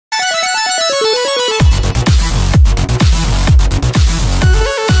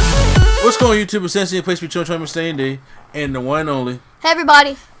going on YouTube? Essentially a place for children to stay in and the one and only. Hey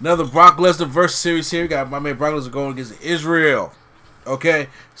everybody. Another Brock Lesnar versus series here. Got my man Brock Lesnar going against Israel. Okay,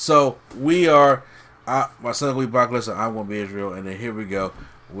 so we are. My son will be Brock Lesnar. I'm going to be Israel, and then here we go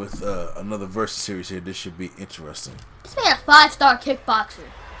with another versus series here. This should be interesting. This man a 5-star kickboxer.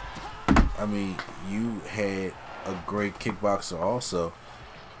 I mean, you had a great kickboxer also.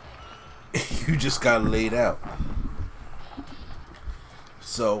 You just got laid out.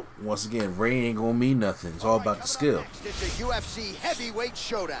 So, once again, Ray ain't gonna mean nothing. It's all about the skill. It's a UFC heavyweight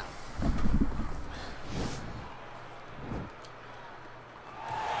showdown.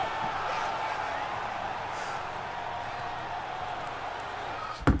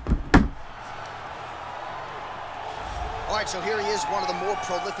 All right, so here he is, one of the more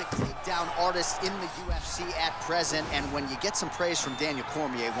prolific takedown artists in the UFC at present. And when you get some praise from Daniel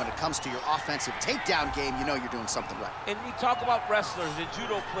Cormier when it comes to your offensive takedown game, you know you're doing something right. And we talk about wrestlers and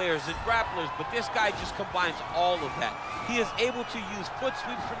judo players and grapplers, but this guy just combines all of that. He is able to use foot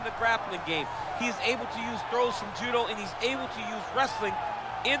sweeps from the grappling game. He is able to use throws from judo, and he's able to use wrestling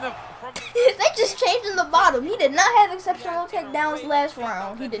in the... They just changed in the bottom. He did not have exceptional takedowns last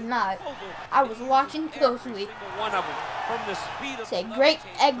round. He did not. I was watching closely. One of them, from the speed of a great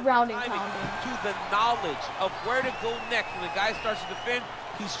egg grounding to the knowledge of where to go next when the guy starts to defend.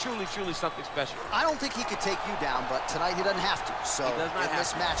 He's truly something special. I don't think he could take you down, but tonight he doesn't have to. So in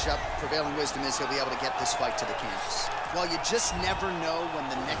this matchup, prevailing wisdom is he'll be able to get this fight to the canvas. Well, you just never know when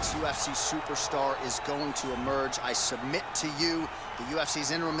the next UFC superstar is going to emerge. I submit to you, the UFC's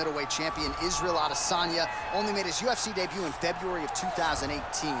interim middleweight champion, Israel Adesanya, only made his UFC debut in February of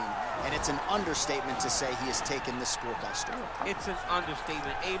 2018. And it's an understatement to say he has taken this sport by storm. It's an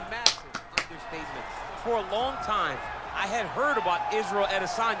understatement, a massive understatement. For a long time, I had heard about Israel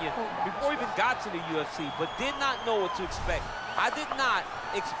Adesanya before we even got to the UFC, but did not know what to expect. I did not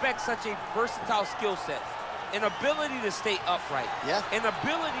expect such a versatile skill set, an ability to stay upright, an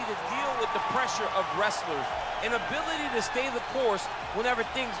ability to deal with the pressure of wrestlers, an ability to stay the course whenever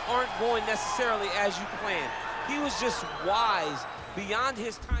things aren't going necessarily as you plan. He was just wise beyond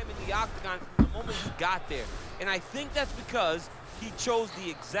his time in the octagon from the moment he got there. And I think that's because he chose the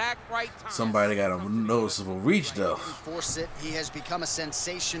exact right time. Somebody got a noticeable reach, though. Force it. He has become a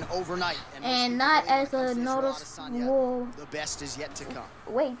sensation overnight. And not as a noticeable. The best is yet to come.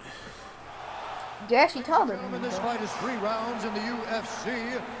 Wait. You're actually taller than me. This fight is 3 rounds in the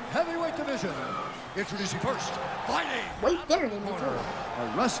UFC heavyweight division. Introducing first, fighting. Way thinner than me, too.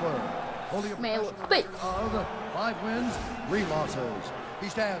 A wrestler holding a big of 5 wins, 3 losses. He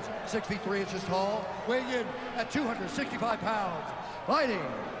stands 6 feet 3 inches tall, weighing in at 265 pounds. Fighting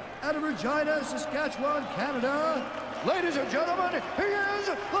out of Regina, Saskatchewan, Canada. Ladies and gentlemen, he is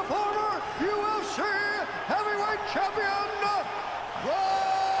the former UFC heavyweight champion, Brock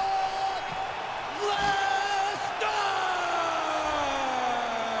Lesnar!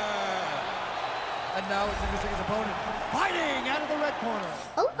 And now introducing his opponent, fighting out of the red corner.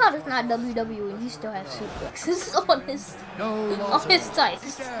 I love how it's not WWE. He still has suplexes on his tights. He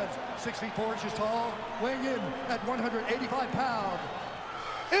stands 6 feet 4 inches tall, weighing in at 185 pounds.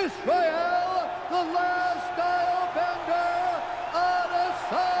 Israel, the last style bender,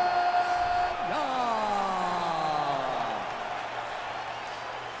 Adesanya.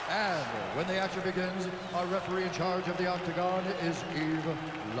 And when the action begins, our referee in charge of the octagon is Yves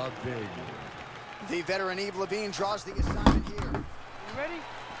Lavigne. The veteran Yves Lavigne draws the assignment here. You ready?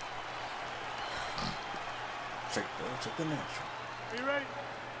 Check the natural. Are you ready?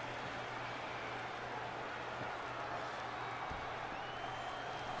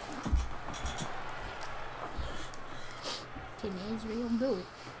 Can Israel do it?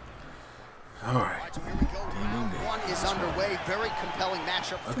 All right. So here we go. Round 1 is underway. Very compelling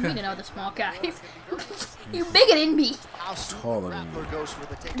matchup. Okay. You know the small guys. You bigger than me. How taller than you. Goes for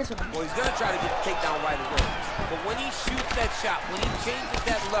the Well, he's gonna try to get the takedown right away. But when he shoots that shot, when he changes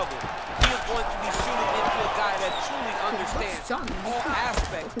that level, he is going to be shooting into a guy that truly understands all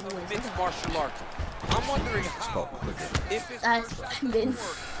aspects of mixed martial arts. I'm wondering how, if it's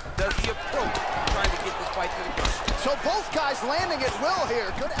does he approach trying to get this fight to the ground? So both guys landing at will here.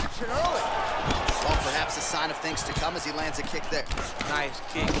 Good action early. Well, perhaps a sign of things to come as he lands a kick there. Nice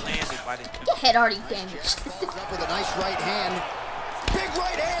kick landed by the... Your head already damaged. Up with a nice right hand. Big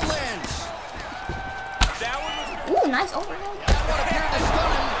right hand lands. That one was... Ooh, nice overhand. That one appeared to stun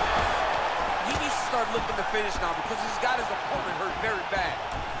him. He needs to start looking to finish now because he's got his opponent hurt very bad.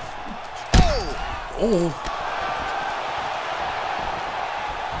 Oh.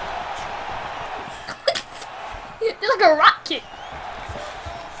 It's like a rock kick.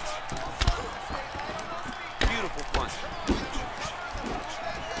 Beautiful punch.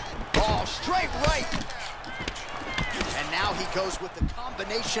 straight right. And now he goes with the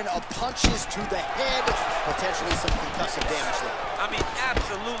combination of punches to the head, potentially some concussive damage there. I mean,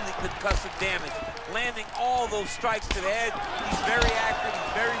 absolutely concussive damage. Landing all those strikes to the head. He's very accurate,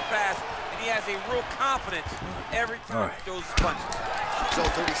 he's very fast, and he has a real confidence every time he throws his punches. So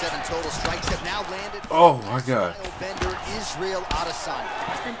 37 total strikes have now landed. Oh my God. Bender Israel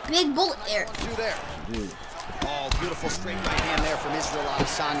Adesanya. A big bullet there. Two there. Oh, beautiful straight right hand there from Israel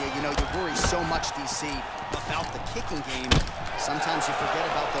Adesanya. You know, you worry so much, DC, about the kicking game. Sometimes you forget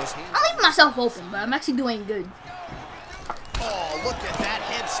about those hands. I leave myself open, but I'm actually doing good. Oh, look at that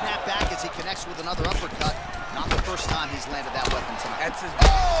head snap back as he connects with another uppercut. Not the first time he's landed that weapon tonight. That's his.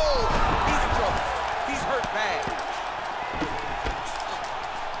 Oh! He's in trouble. He's hurt bad.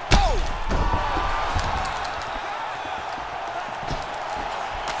 Oh!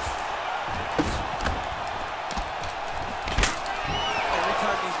 Every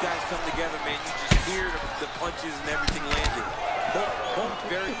time these guys come together, man, you just hear the punches and everything landing. Both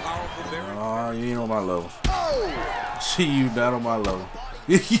very powerful, very. Oh, you ain't on my level. Oh! See, you not on my level.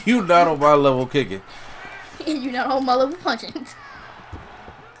 You not on my level kicking. You're not on my level punching.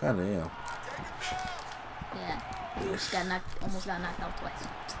 Kinda am. Yeah. Almost got knocked out twice.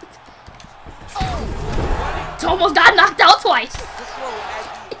 Oh! Almost got knocked out twice.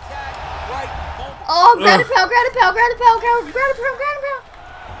 Oh, grab the pound, grab the pound, grab the pound, grab the pound, grab the pound.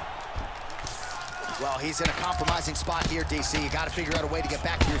 Well, he's in a compromising spot here, DC. You got to figure out a way to get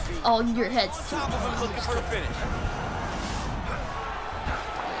back to your feet. Oh, your head's Top of him looking for the finish.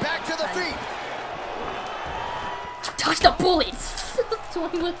 Back to the feet. touch the bullets. That's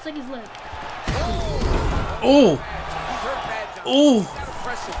what he looks like his leg. Oh! Oh! Oh!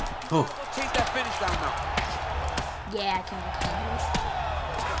 Chase that finish down now. Yeah, I can't.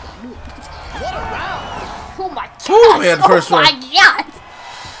 What a round! Oh my god! Oh, man, the first my one. god!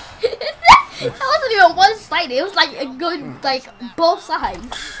 That wasn't even one side. It was like a good, like both sides.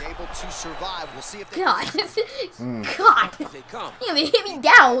 He's able to survive. We'll see if they God, God! They come. He even hit me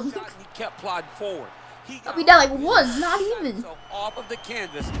down. He kept plodding forward. He Got me down like once, not even. Off of the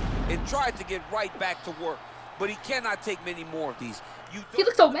canvas and tried to get right back to work, but he cannot take many more of these. He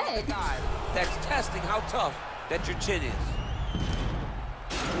looks so mad. Guy that's testing how tough that your chin is.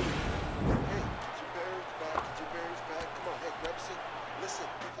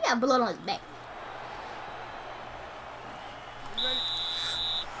 He got blood on his back.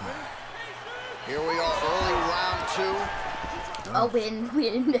 Here we are, early round two. Oh, we didn't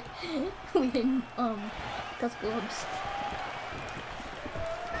cut gloves.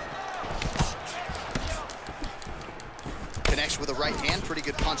 Connects with a right hand, pretty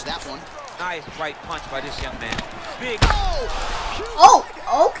good punch that one. Nice right punch by this young man. Big. Oh,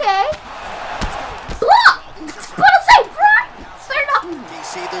 okay. Block! What I say, bro?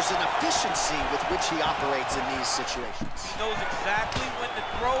 DC, there's an efficiency with which he operates in these situations. He knows exactly when to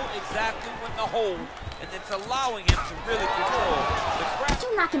throw, exactly when to hold, and it's allowing him to really control the grab.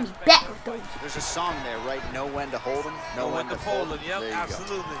 You're knocking me back with those. There's a song there, right? Know when to hold him, know when to fold him. Yep, There you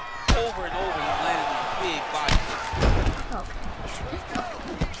absolutely. Over and over, he's landing these big body kicks. Okay.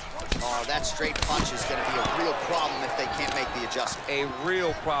 Oh, that straight punch is going to be a real problem if they can't make the adjustment. A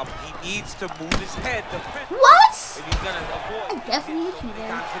real problem. He needs to move his head to fit. What? If he's going to avoid. I definitely hit you there.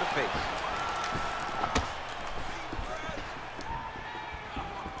 Time for the face.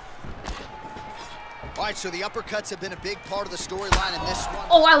 All right, so the uppercuts have been a big part of the storyline in this one.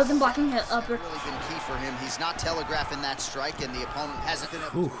 Oh, I wasn't blocking the upper. Really been key for him. He's not telegraphing that strike, and the opponent hasn't been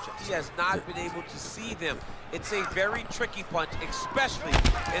able to adjust. He has not been able to see them. It's a very tricky punch, especially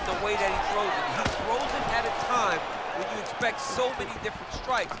in the way that he throws it. He throws it at a time when you expect so many different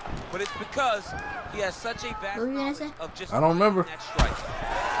strikes, but it's because he has such a vast What were you gonna knowledge say? of just I don't remember. that strike.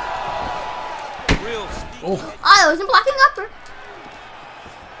 Real sneaky. Oh. I wasn't blocking upper.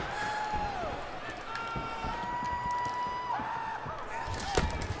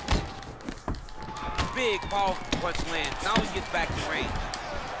 Big, powerful punch lands. Now he gets back in range.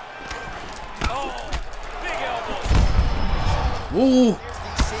 Oh, big elbow. Ooh. There's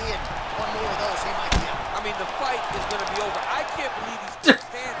DC, and one more of those, he might be out. I mean, the fight is going to be over. I can't believe he's still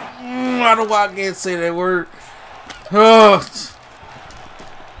standing. I don't know why I can't say that word. Oh.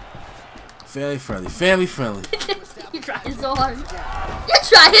 Family friendly. Family friendly. You're trying so hard. You're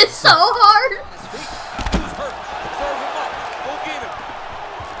trying so hard. Who's hurt? Serve him up. Go get him.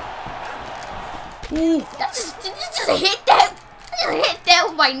 Ooh. That just hit that. I just hit that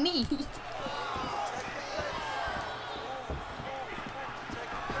with my knee.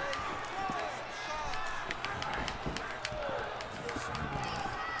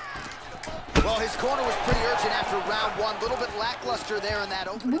 Well, his corner was pretty urgent after round one. A little bit lackluster there in that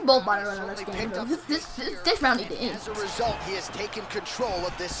opening. We both bought it on this game. This round need to end. As a result, he has taken control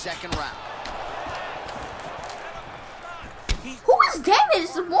of this second round. Who is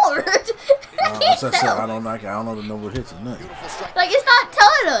damaged more? As I said, I don't know the number of hits or nothing. Like, it's not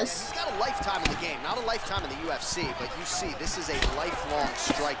telling us. He's got a lifetime in the game, not a lifetime in the UFC, but you see, this is a lifelong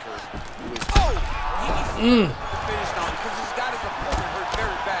striker who is. Oh! He needs to finish now because he's got his opponent hurt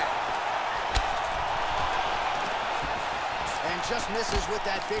very bad. And just misses with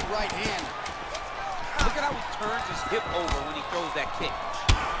that big right hand. Look at how he turns his hip over when he throws that kick.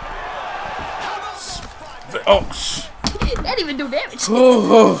 Oh, That didn't even do damage.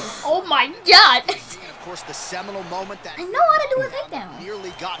 Oh my god. And of course, the seminal moment that I know how to do a takedown.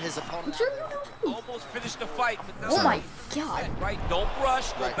 nearly got his opponent. I'm sure you do too. Almost finished the fight, but now Oh my god. right, don't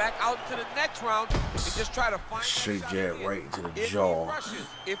rush. Go back out to the next round and just try to find straight jab right into the if jaw. He rushes,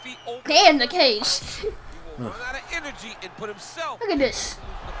 if he opens, Damn the cage. he will run out of energy and put himself Look at this. in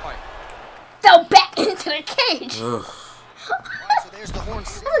the fight. Fell back into the cage. Ugh. So there's the horn.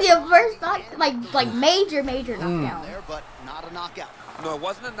 That was your first knock, like major knockdown. There, but not a knockout. No, it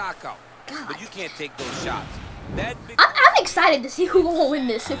wasn't a knockout. God. But you can't take those shots. That big I'm excited to see who will win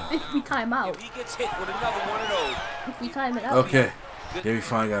this if we time out. if he gets hit with another one of those, If we time it out. Okay. Yeah, we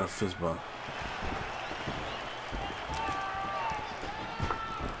finally got a fist bump.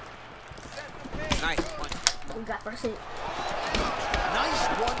 nice punch. We got first hit. Nice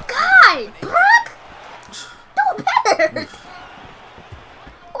one. God, Brock! Do it better!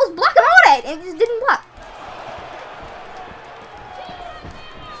 I was blocking all that and it just didn't block.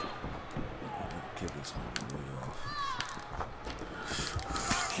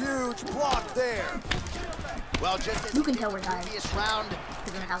 Huge block there. Well, just as You can tell we're tired. previous round.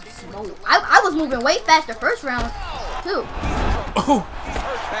 Because of how slow. I was moving way faster first round, too. Oh, He's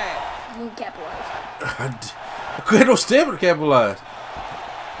hurt bad. You capitalized. I couldn't no stamina to capitalize.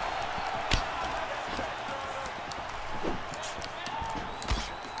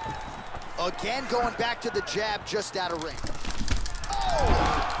 Again, going back to the jab just out of ring. Fantastic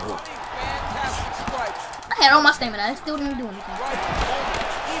strikes. I had all my stamina. I still didn't do anything. Right.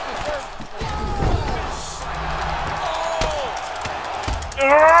 Even hurt.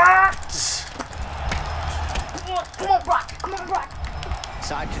 Come on, Brock. Come on, Brock.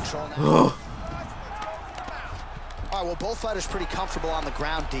 Side control now. All right, well, both fighters pretty comfortable on the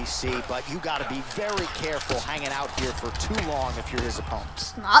ground, DC, but you got to be very careful hanging out here for too long if you're his opponent.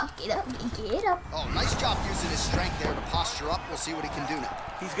 Stop. Get up. Get up. Oh, nice job using his strength there to posture up. We'll see what he can do now.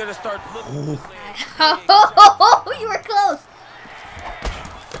 He's gonna start looking. Oh, you were close.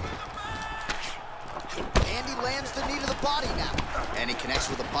 And he lands the knee to the body now. And he connects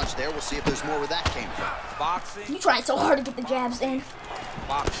with a punch there. We'll see if there's more where that came from. Boxing. You trying so hard to get the jabs in.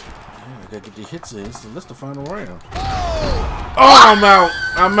 Boxing. I gotta get the hits in. It's the final round. Oh! Oh, I'm out.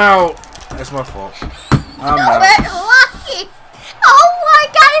 I'm out. That's my fault. I'm No, out. that's lucky. Oh my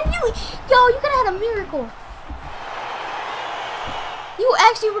god, if you could have had a miracle. You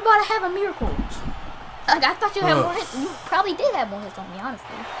actually were about to have a miracle. Like, I thought you had more hits. You probably did have more hits on me,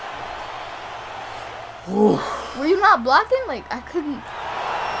 honestly. Were you not blocking? Like, I couldn't.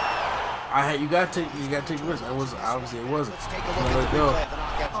 You gotta take risks. It was obviously it wasn't. Let's take a I'm look gonna at let the go. replay of the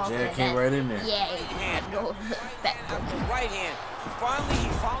knockout. Jab came right in there. Yeah, had to go back. Right hand. Finally, he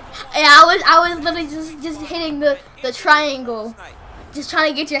found Yeah, I was literally just hitting the triangle, just trying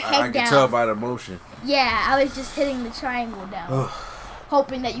to get your I head can down. tell by the motion. Yeah, I was just hitting the triangle down,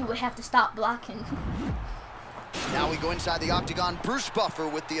 hoping that you would have to stop blocking. Now we go inside the octagon. Bruce Buffer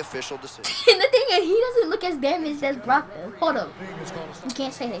with the official decision. And the thing is, he doesn't look as damaged as Brock does. Hold up. You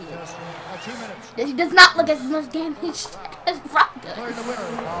can't say that yet. He does not look as much damaged as Brock does.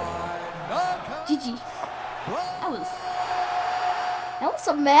 GG. That was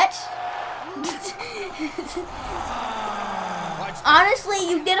a match. Honestly,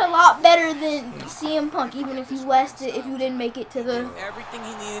 you did a lot better than CM Punk, even if you didn't make it to the everything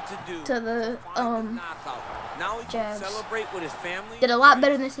he needed to do. knockout. Now he can jabs. celebrate with his family. Did a lot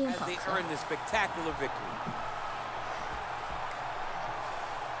better than CM as Punk. they earned this spectacular victory.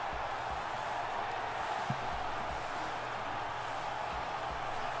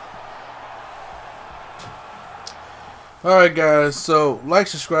 Alright guys, so like,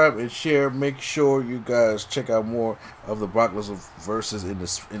 subscribe, and share. Make sure you guys check out more of the Brock Lesnar versus in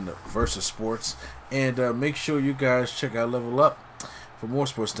the versus sports, and make sure you guys check out Level Up for more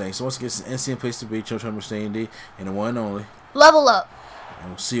sports things. So once again, it's an NCM place to be. Chum Chum, Stay D, and the one and only. Level up. And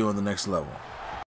we'll see you on the next level.